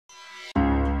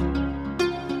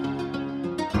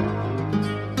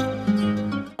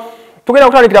tugenda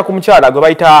kutandikira ku mukyala gwe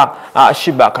bayita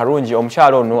Sheebah Karungi.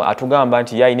 Omukyala ono atugamba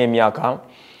nti yalina emyaka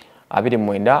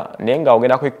 29 naye nga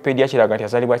ogenda ku Wikipedia kiraga nti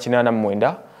yazalibwa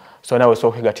 89 so nawe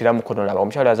so kwegatira mukono laba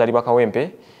omukyala yazalibwa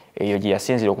Kawempe eyo gye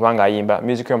yasinzira okubanga ayimba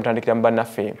music yo mutandikira mu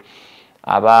bannaffe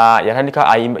yatandika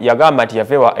ayimba yagamba nti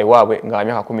yavewa ewaabwe nga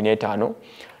myaka 15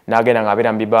 n'agenda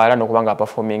ng'abeera mu bibaala n'okubanga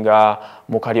performinga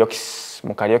mu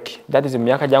karaoke that is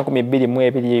myaka gya 2019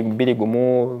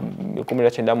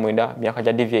 myaka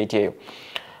gya DV8 eyo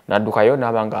n'addukayo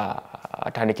n'abanga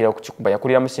atandikira okukikuba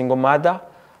yakulira mu single mother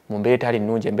mu mbeera etali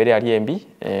nnungi embeera yali embi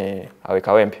awe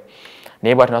Kawempe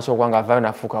naye bw'ati nasobola okuba ng'avaayo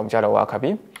n'afuuka omukyala wa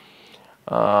kabi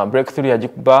breakthrough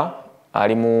yagikuba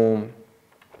ali mu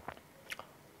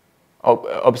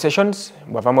obsessions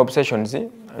bw'ava mu obsessions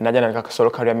najja naleka solo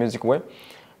career music we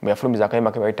bwe yafulumiza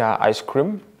akayimba ke bayita ice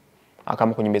cream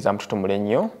akamu ku nyimba ezamututumula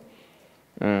ennyo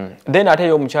then ate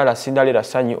yo omukyala Sindalera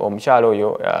Sanyi omukyala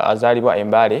oyo azaalibwa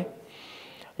Embale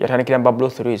yatandikira mu Bablo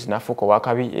 3 n'afuuka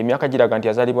owakabi emyaka giraga nti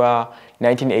yazaalibwa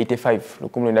 1985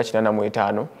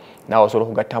 1985 nawe osobola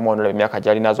okugattamu ono emyaka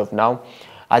gy'alina as of now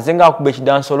azenga akuba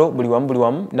ekidansolo buli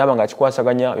wamu n'abanga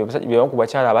akikwasaganya byebamu ku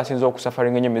bakyala abasinze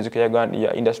okusafaringa ennyo music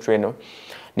ya industry eno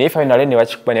naye finally ne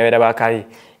bakikuba ne babeera bakali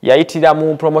yayitira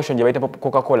mu promotion gye bayita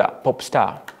Coca-Cola Pop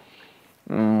Star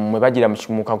mwe bagira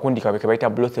mu kakundi kabe ke bayita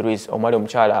Blue Threes omwali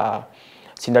omukyala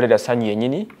Sindalera Sanyi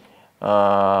yennyini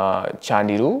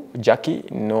Chandiru Jackie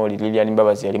no Lilian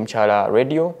Mbabazi yali mukyala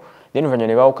radio then uvanya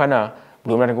ne bawukana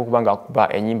buli omu natandika okuba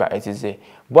ng'akuba ennyimba ezize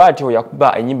bw'atyo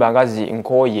yakuba ennyimba ngazi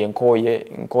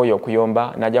nkooye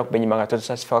okuyomba n'ajja kuba ennyimba nga Total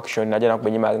Satisfaction n'ajja nakuba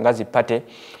ennyimba ngazi Pate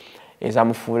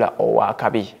ezamufuula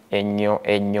owakabi ennyo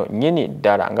nnyini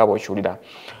ddala nga bw'okiwulira.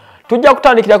 Tujja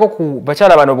kutandikirako ku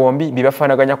bakyala bano bombi bye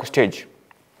bafaanaganya ku stage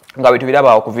nga bwe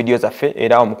tubiraba ku video zaffe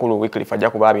era omukulu Wycliffe ajja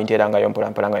kuba abinteerangayo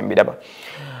mpolampola nga mbiraba.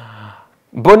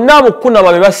 Bonna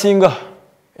bakunama be basinga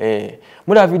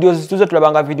mulaba videos tuze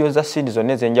tulabanga videos za scenes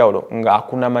zonna ez'enjawulo nga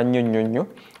akunama nnyo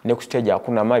ne ku stage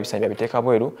akunama ebisanja biteeka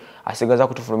bweru asigaza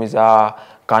kutufulumiza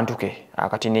kantuke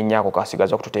akati n'ennyako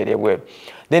kasigaza kututeera ebweru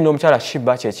then omukyala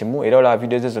Sheebah kye kimu era olaba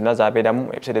videos zonna zaabeeramu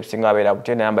episode ebisinga abeera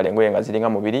bute n'ayambala engoye nga ziringa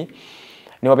mubiri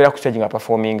ne wabeera ku stage nga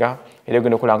performinga era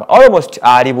ogenda okulanga almost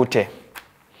ali bute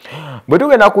bwe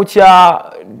tugenda ku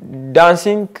kya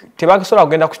dancing tebakisobola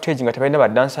kugenda ku stage nga tebalina ba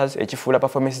dancers ekifuula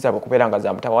performance zaabwe okubeera nga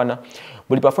za mutawaana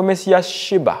buli performance ya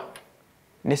Sheebah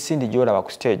ne Cindy gy'olaba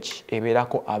ku stage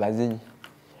ebeerako abazinyi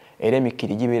era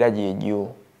emikiri gibeera gyegyo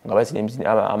nga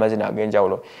bazina amazina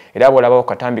ag'enjawulo era bw'olabawo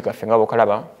katambi kaffe nga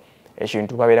bw'okalaba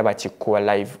ekintu babeera bakikuwa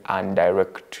live and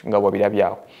direct nga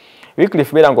bw'obirabyawo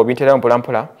Wycliffe beera ng'obinteerayo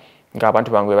mpolampola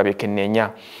ng'abantu bange babekenneenya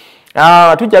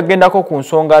tujja kugendako ku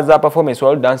nsonga za performance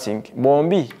wall dancing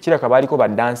bombi kiraka baaliko ba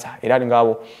dancer era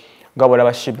ngabo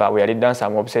olaba Sheebah bwe yali dancer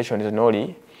mu obsessions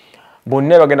n'oli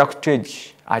bonna bagenda ku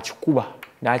stage akikuba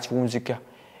n'akiwunzika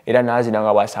era n'azina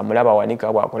nga bwasamulaba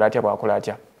wanika bwakola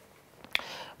atya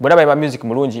bonna bayimba music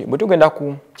mulungi bwe tugenda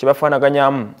ku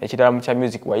kyebafaanaganyamu ekirala mu kya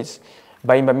music wise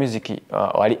bayimba music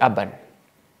wali urban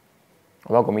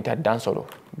oba gomita dansolo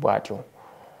bwatyo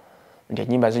nti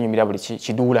ennyimba zinyumira buli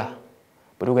kiduula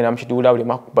bwe tugenda mu kiduula buli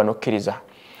makuba n'okkiriza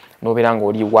n'obeera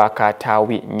ng'oli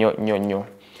wakataawi nnyo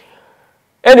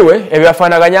anyway ebyo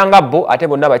bafaanaganya nga bo ate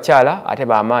bonna bakyala ate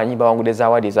b'amaanyi bawangudde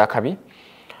zaawadi ez'akabi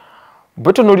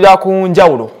bwe tunuulira ku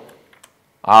njawulo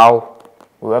awo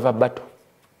we bava bato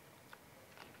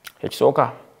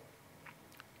ekisooka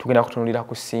tugenda kutunuulira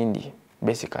ku Cindy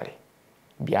basically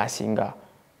byasinga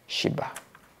Sheebah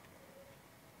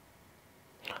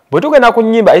bwe tugenda ku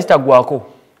nnyimba ezitagwako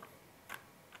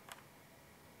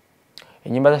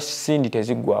ennyimba za Cindy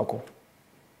teziggwako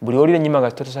buli olira ennyimba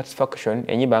nga Total Satisfaction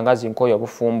ennyimba nga zinkooya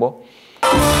obufumbo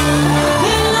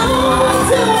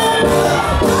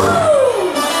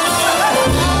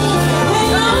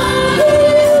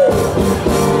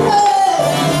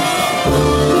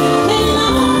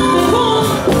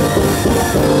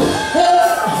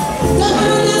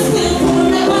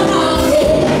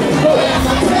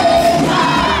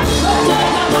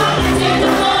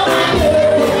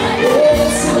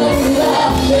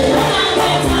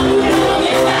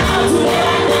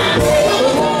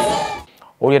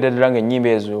olyeddala ng'ennyimba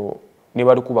ezo ne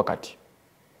balukuba kati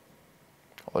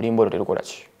olimba olwo terukola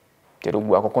ki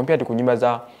teruggwako compared ku nnyimba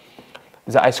za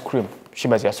ice cream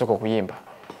Sheebah ziyasooka okuyimba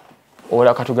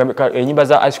ola katugambe ennyimba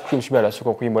za ice cream Sheebah yasooka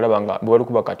okuyimba olaba nga bwe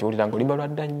balukuba kati olira nga olimba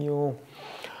lwadda nnyo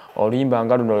oluyimba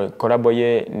nga luno kolabo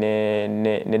ye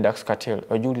ne Dax Cartel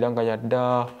ojuwulira nga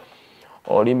yadda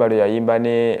olimba lwe yayimba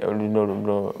ne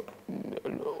luno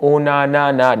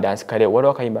onana dance kale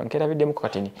waliwo akayimba nkerabiddemu ku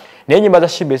katini naye ennyimba za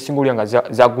Sheebah esinga olya nga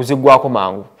zaguzigwako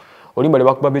mangu olimba lwe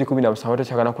bakuba 217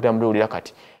 tokyagana kutambulira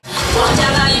kati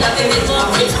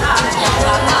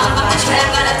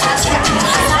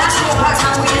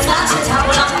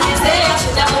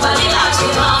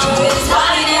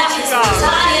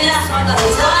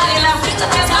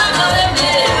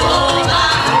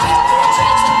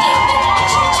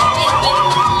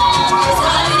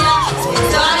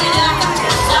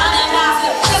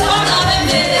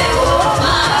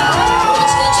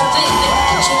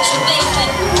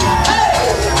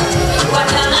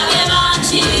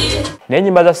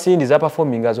N'enyimba za Cindy za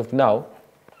performing as of now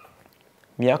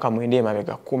myaka 9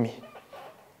 emabega 10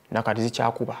 nakati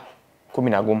zikyakuba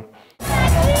 11.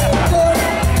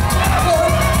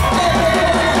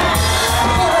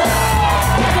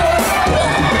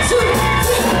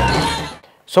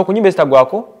 So ku nyimba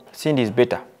ezitagwako Cindy is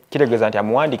better kitegeeza nti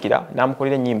amuwandikira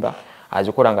n'amukolera ennyimba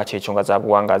azikola nga kyekyo nga za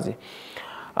buwangazi.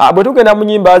 Bwe tugenda mu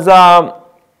nyimba za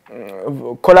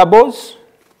collabos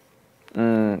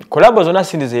collabos zonna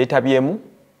Cindy ze yeetabyemu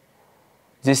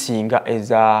zisinga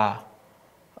eza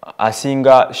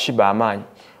asinga Sheebah amaanyi.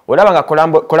 Olaba nga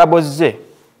collabos ze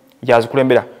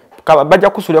yazikulembera bajja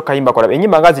kusuulira kayimba collab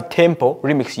ennyimba nga zi tempo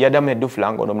remix ya Damu ne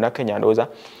Duflango ono Munakenya ndowooza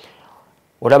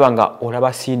olaba nga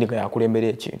olaba Cindy nga yakulembera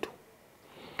ekintu.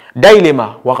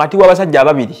 Dilemma wakati w'abasajja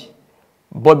ababiri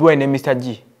Bobi Wine ne Mr.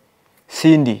 G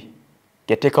Cindy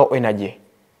yateekawo energy.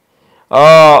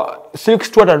 Six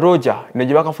Stuart and Roger ne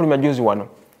gye bakafulumya juzi wano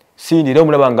Cindy leo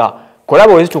mulaba nga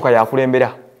kolabo ezituuka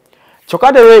yakulembera.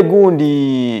 Kyokka lero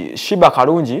gundi Sheebah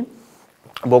kalungi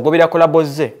bw'ogobera kolabo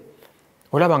ze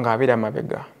olaba nga abeera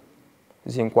mabega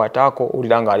zinkwataako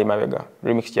owulira nga ali mabega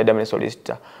remix ya Damu ne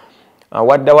Solicitor.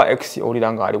 Wadda wa X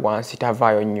owulira nga ali wansi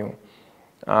tavaayo nnyo.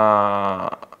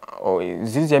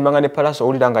 Ziri ziyimba nga ne Palaso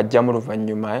owulira nga ajja mu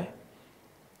luvannyuma.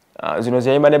 Zino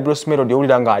ziyimba ne Bruce Melody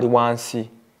owulira nga ali wansi.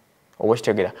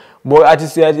 Owekitegera bo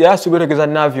ati yasuubira otegeza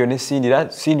Navio ne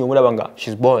Cindy omulaba nga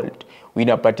she's bold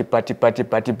wina party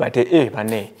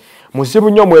bane muzibu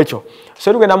nnyo mu ekyo.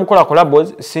 So tugenda mukola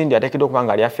collabos Cindy ateekeddwa okuba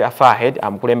nga ali far ahead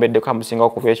amukulembeddeko amusingawo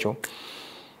ku ekyo.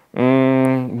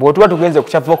 Bw'otuba tugenze ku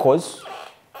kya vocals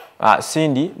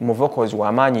Cindy mu vocals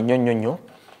w'amaanyi nnyo.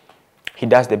 He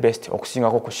does the best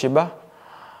okusingako ku Sheebah.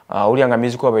 Uli nga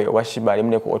music wa Sheebah ali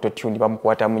muneko auto tune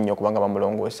bamukwata munnyo kubanga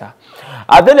bamulongoosa.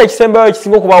 Then ekisembayo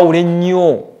ekisinga okubawula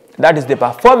ennyo that is the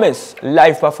performance,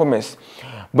 live performance.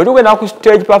 Bwe tugenda ku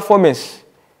stage performance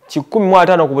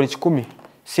 150 ku buli 100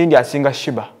 Cindy asinga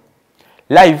Sheebah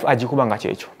live agikuba nga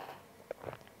kyekyo.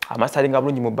 Amasalinga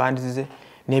bulungi mu band ze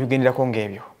n'ebigenderako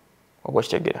ng'ebyo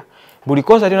obokitegera. Buli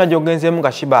concert yonna gy'ogenzeemu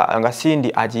nga Sheebah nga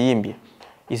Cindy agiyimbye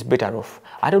is better off.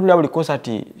 Ate tuna buli concert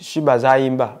Sheebah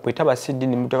zayimba bwetaba CD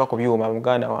ni muteka ku byuma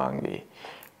muganda wange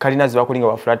kalina ziba kulinga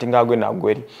ba flating agwe na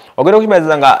gweri. Ogenda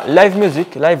okimaliza nga live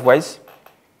music live wise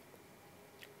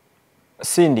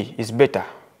Cindy is better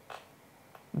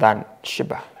than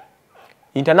Sheebah.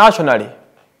 Internationally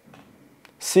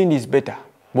Cindy is better.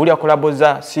 Buli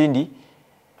akolaboza Cindy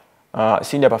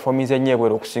Cindy performance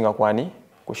enyebwero okusinga kwani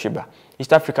ku Sheebah.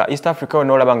 East Africa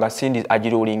onolaba nga Cindy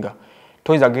agirulinga.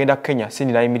 Toyinza genda Kenya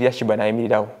Cindy nayimirira Sheebah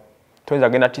nayimirirawo. Toyinza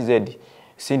genda TZ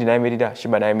Cindy nayimirira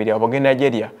Sheebah nayimirirawo. Bogenda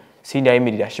Nigeria Cindy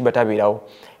nayimirira Sheebah tabeerawo.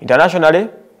 Internationally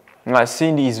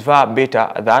Cindy is far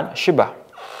better than Sheebah.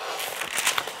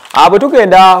 Bwe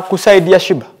tugenda ku side ya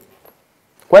Sheebah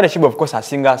kwani Sheebah of course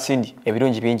asinga Cindy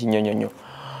ebirungi bingi nnyo.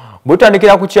 Bwe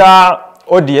tutandikira ku kya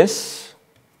audience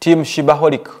team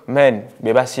Sheebaholic men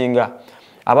be basinga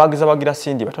abagiza bagira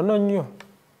Cindy batono nnyo.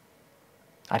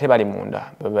 Ate bali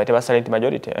munda bate ba silent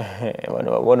majority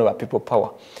one of people power.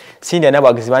 Cindy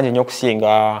anabagizi banje nnyo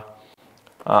kusinga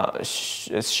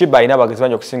Sheebah inabagizi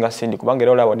banje okusinga Cindy kubanga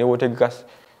era olaba ne wotegeka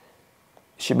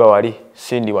Sheebah wali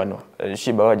Cindy wano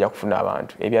Sheebah wajja kufuna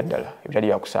abantu ebyaddala ebitali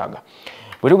bya kusaaga.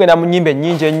 Bwe tugenda mu nnyimba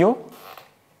ennyingi ennyo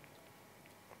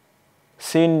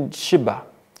Sheebah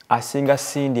asinga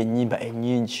Cindy ennyimba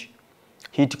ennyingi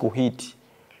hit ku hit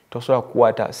tosobola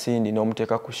kukwata Cindy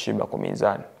n'omuteeka ku Sheebah ku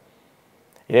minzaani.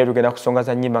 Era tugenda kusonga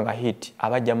za nnyimba nga hit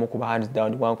abajjamu kuba hands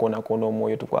down wankoona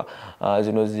omwoyo tukwa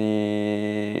zino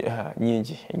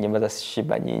nyingi ennyimba za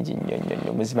Sheebah nyingi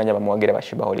nnyo muzimanya bamuwagira ba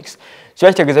Sheebaholics. So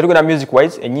kitegeeza tugenda music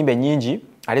wise ennyimba ennyingi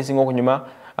ate zinga okunyuma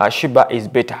Sheebah is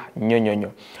better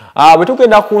nnyo. Bwe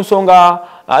tugenda ku nsonga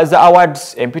za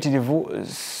awards empitirivu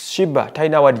Sheebah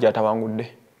talina award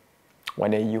gy'atawangudde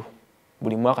waneyo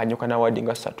buli mwaka nnyo kana award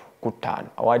nga 3 ku 5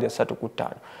 award 3 ku 5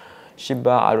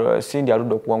 Sheebah Cindy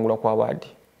aludde okuwangula kwa award.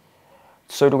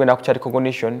 So tugenda ku chat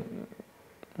recognition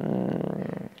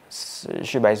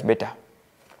Sheebah is better.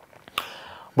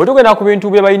 Bwe tugenda ku bintu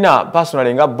bye balina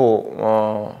personally nga bo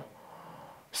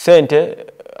sente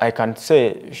I can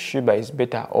say Sheebah is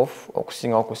better off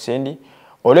okusinga ku Cindy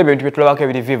olw'ebintu bye tulabako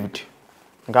ebiri vivid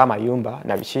ng'amayumba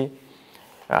na biki.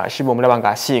 Sheebah omulaba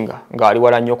ng'asinga ng'ali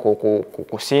wala nnyo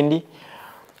ku Cindy.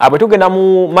 Bwe tugenda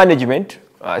mu management,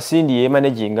 Cindy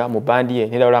managinga mu bandi ye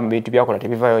n'era mu bintu byakola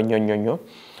tebivaayo nnyo.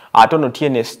 Ate ono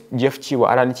TNS Jeff Chiwa,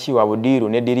 Alan Chiwa, Budiru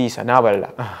ne Dirisa n'abalala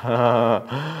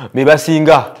be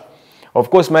basinga. Of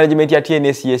course management ya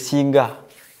TNS yesinga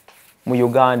mu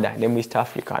Uganda ne mu East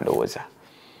Africa ndowooza.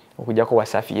 Okujjako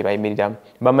Wasafi ye bayimiriramu.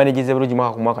 Bamanagize bulungi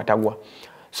mwaka ku mwaka tagwa.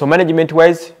 So management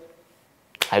wise,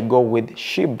 I go with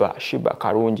Sheebah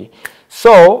Karungi.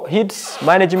 So hits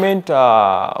management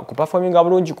ku performing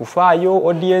bulungi kufaayo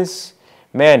audience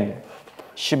man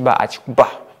Sheebah achikuba.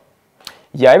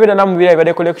 Ya ebera namubira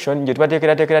ebade collection je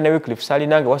tubatekera ne Wycliffe Sali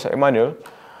nange wasa Emmanuel.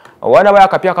 Wana baya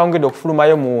kapya kaongedde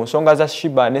okufulumayo mu nsonga za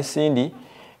Sheebah ne Cindy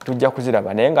tujja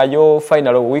kuziraba naye nga yo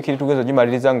final week tugezo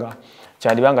gimaliriza nga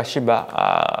kyandibanga Sheebah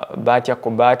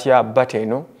batya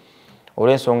bateno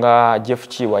olw'ensonga Jeff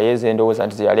Chiwa yeze ndowooza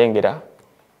nti yalengera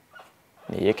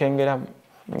yekengera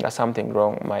nga something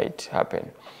wrong might happen.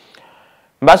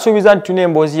 Mbasuubiza nti tuna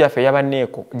emboozi yaffe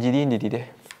yabanneeko girindirire.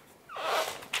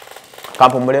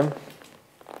 Kampo mulemu.